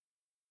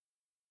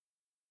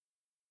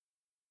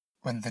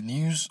When the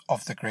news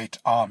of the great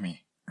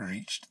army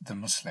reached the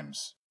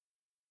Muslims,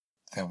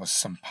 there was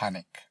some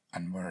panic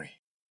and worry.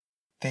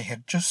 They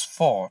had just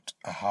fought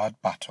a hard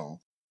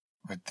battle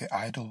with the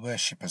idol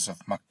worshippers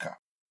of Mecca,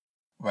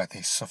 where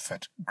they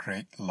suffered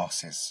great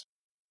losses.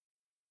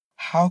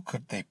 How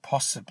could they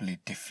possibly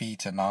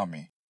defeat an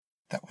army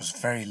that was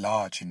very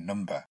large in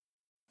number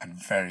and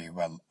very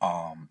well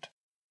armed?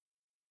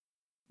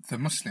 The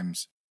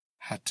Muslims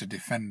had to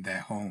defend their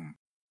home,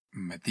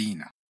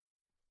 Medina.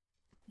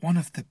 One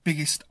of the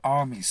biggest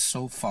armies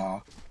so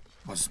far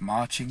was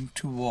marching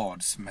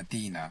towards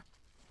Medina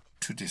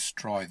to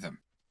destroy them.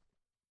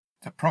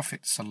 The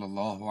Prophet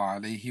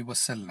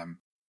ﷺ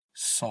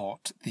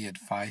sought the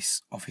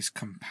advice of his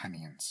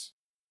companions.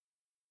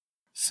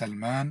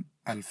 Salman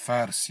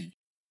al-Farsi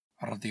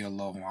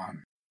radiyallahu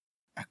anh,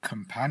 a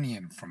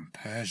companion from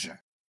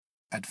Persia,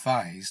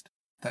 advised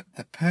that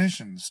the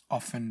Persians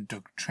often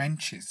dug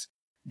trenches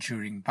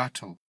during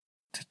battle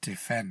to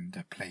defend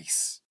a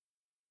place.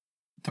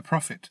 The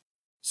Prophet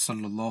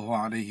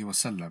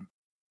ﷺ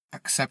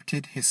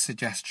accepted his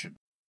suggestion,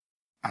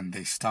 and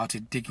they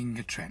started digging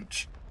a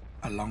trench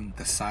along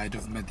the side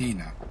of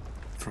Medina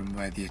from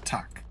where the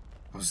attack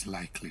was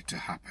likely to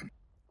happen.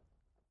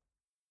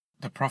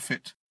 The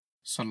Prophet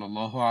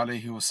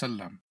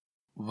ﷺ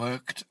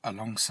worked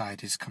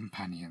alongside his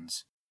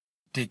companions,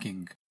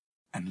 digging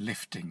and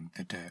lifting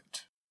the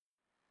dirt.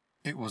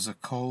 It was a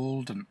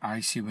cold and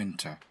icy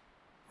winter,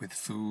 with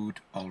food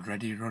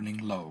already running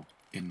low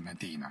in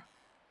Medina.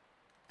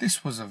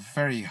 This was a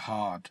very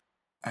hard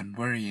and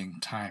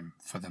worrying time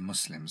for the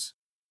Muslims,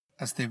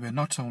 as they were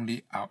not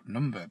only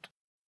outnumbered,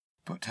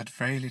 but had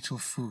very little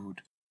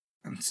food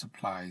and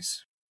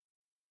supplies.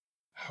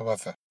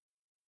 However,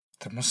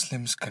 the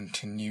Muslims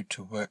continued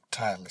to work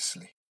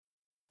tirelessly,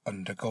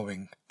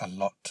 undergoing a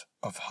lot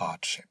of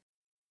hardship.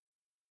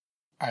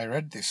 I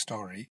read this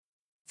story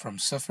from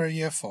Safar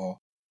Year 4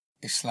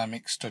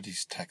 Islamic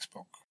Studies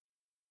textbook.